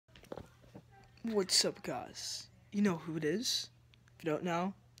What's up, guys? You know who it is. If you don't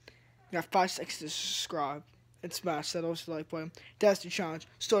know, you got 5 seconds to subscribe and smash that also like button. That's the challenge.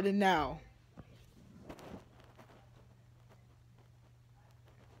 Starting now.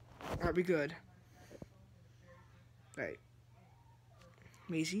 Alright, be good. Alright.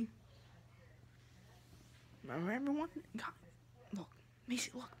 Maisie. Remember everyone? God, look.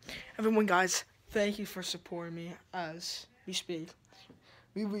 Maisie, look. Everyone, guys, thank you for supporting me as we speak.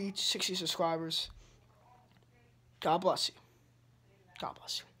 We reached 60 subscribers. God bless you. God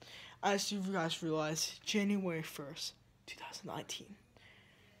bless you. As you guys realize, January 1st, 2019,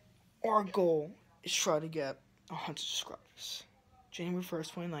 our goal is try to get 100 subscribers. January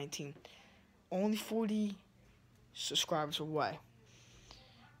 1st, 2019. Only 40 subscribers away.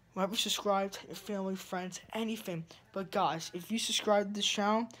 Whoever subscribed, your family, friends, anything. But guys, if you subscribe to this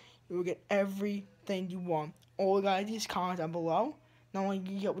channel, you will get everything you want. All you gotta do is comment down below. Not only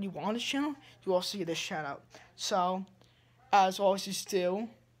do you get what you want on this channel, you also get a shout out. So, as always, we'll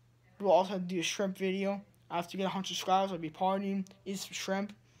also do a shrimp video. After you get 100 subscribers, I'll be partying, eat some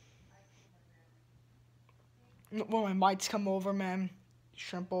shrimp. When my mates come over, man,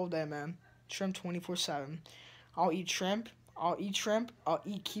 shrimp all day, man. Shrimp 24/7. I'll eat shrimp. I'll eat shrimp.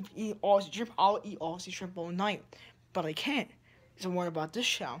 Keep eating Aussie shrimp. I'll eat Aussie shrimp all night. But I can't. Because I'm worried about this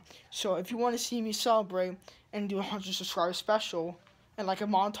channel. So if you want to see me celebrate and do a 100 subscriber special, and like a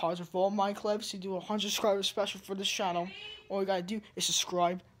montage of all my clips to do a 100 subscriber special for this channel, all you gotta do is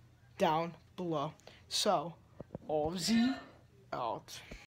subscribe down below. So, Aussie out.